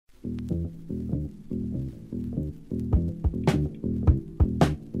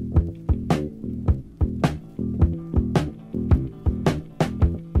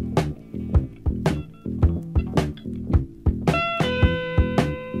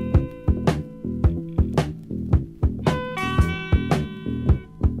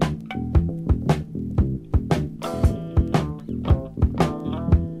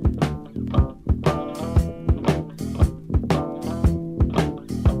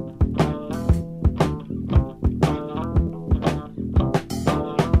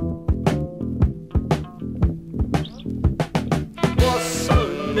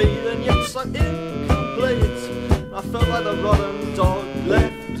So incomplete, I felt like a rotten dog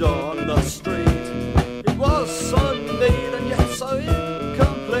left on the street. It was so neat and yet so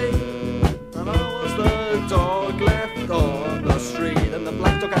incomplete, and I was the dog left on the street. And the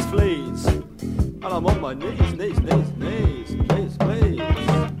black dog has fleas, and I'm on my knees, knees, knees, knees, please, please.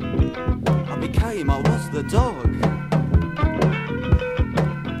 I was the dog.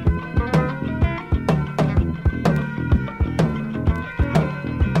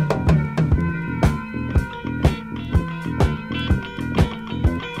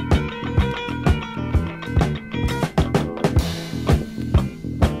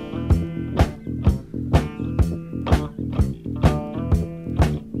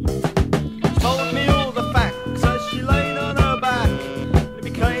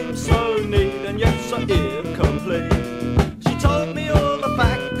 Incomplete. She told me all the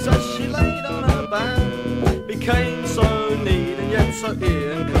facts as she laid on her back. Became so neat and yet so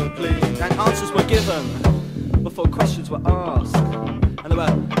incomplete. And answers were given before questions were asked. And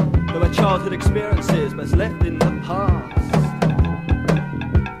there were childhood experiences but left in the past.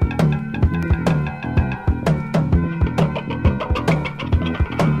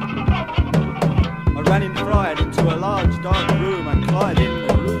 I ran in fright into a large dark room and cried in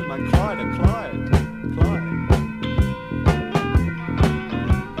the room and cried and cried.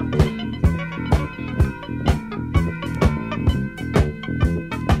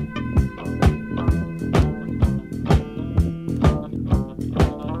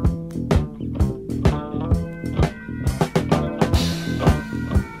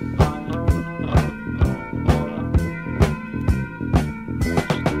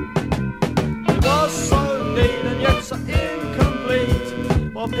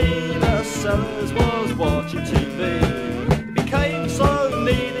 While Peter Sellers was watching TV.